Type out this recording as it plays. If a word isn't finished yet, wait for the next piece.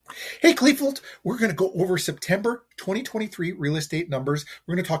Hey, Kleefeld, we're going to go over September 2023 real estate numbers.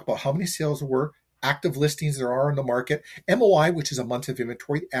 We're going to talk about how many sales there were, active listings there are in the market, MOI, which is a month of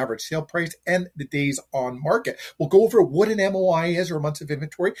inventory, the average sale price, and the days on market. We'll go over what an MOI is, or a month of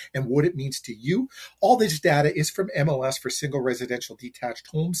inventory, and what it means to you. All this data is from MLS for single residential detached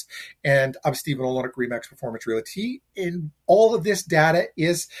homes. And I'm Stephen Olonick, Remax Performance Realty. And all of this data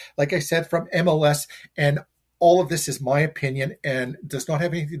is, like I said, from MLS, and all of this is my opinion and does not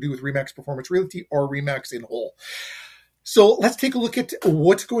have anything to do with Remax Performance Realty or Remax in whole. So let's take a look at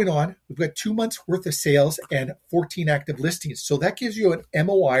what's going on. We've got 2 months worth of sales and 14 active listings. So that gives you an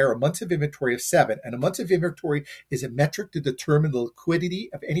MOI, or a months of inventory, of 7. And a months of inventory is a metric to determine the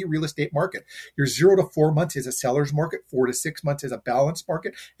liquidity of any real estate market. Your 0 to 4 months is a seller's market, 4 to 6 months is a balanced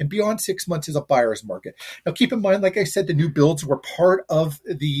market, and beyond 6 months is a buyer's market. Now keep in mind, like I said, the new builds were part of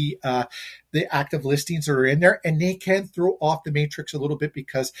the active listings that are in there, and they can throw off the matrix a little bit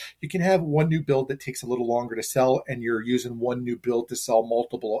because you can have one new build that takes a little longer to sell, and you're using one new build to sell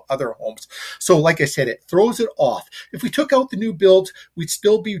multiple other homes. So like I said, it throws it off. If we took out the new builds, we'd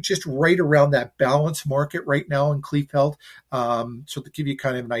still be just right around that balanced market right now in Kleefeld. So to give you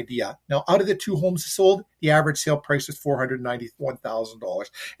kind of an idea. Now, out of the 2 homes sold, the average sale price was $491,000.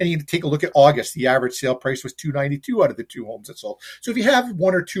 And you can take a look at August. The average sale price was $292 out of the 2 homes that sold. So if you have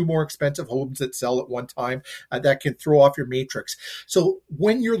 1 or 2 more expensive homes that sell at one time, that can throw off your matrix. So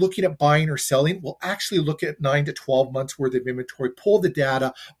when you're looking at buying or selling, we'll actually look at 9 to 12 months worth of inventory, pull the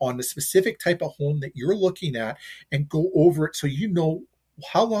data on the specific type of home that you're looking at, and go over it so you know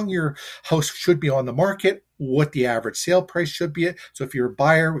how long your house should be on the market, what the average sale price should be. So if you're a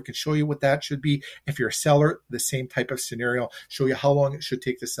buyer, we can show you what that should be. If you're a seller, the same type of scenario, show you how long it should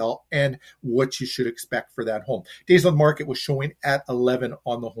take to sell and what you should expect for that home. Days on market was showing at 11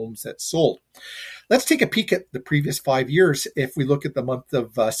 on the homes that sold. Let's take a peek at the previous 5 years. If we look at the month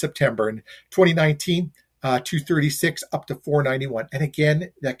of September in 2019, 236 up to 491. And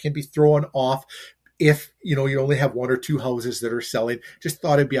again, that can be thrown off if you only have 1 or 2 houses that are selling. Just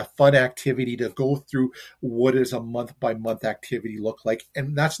thought it'd be a fun activity to go through what does a month by month activity look like.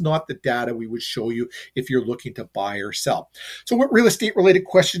 And that's not the data we would show you if you're looking to buy or sell. So what real estate related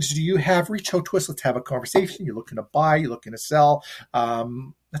questions do you have? Reach out to us. Let's have a conversation. You're looking to buy, you're looking to sell.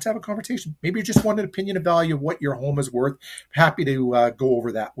 Let's have a conversation. Maybe you just want an opinion of value of what your home is worth. Happy to go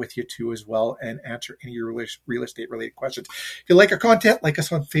over that with you too as well and answer any of your real estate related questions. If you like our content, like us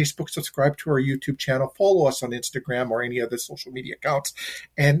on Facebook, subscribe to our YouTube channel, follow us on Instagram or any other social media accounts.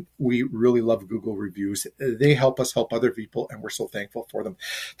 And we really love Google reviews. They help us help other people, and we're so thankful for them.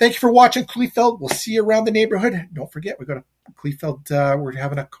 Thank you for watching, Kleefeld. We'll see you around the neighborhood. Don't forget, we've got a Kleefeld, we're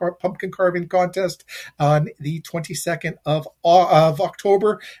having a pumpkin carving contest on the 22nd of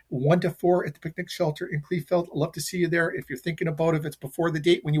October, 1 to 4 at the picnic shelter in Kleefeld. Love to see you there. If you're thinking about if it's before the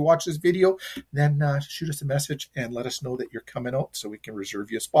date when you watch this video, then shoot us a message and let us know that you're coming out so we can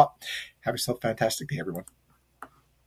reserve you a spot. Have yourself a fantastic day, everyone.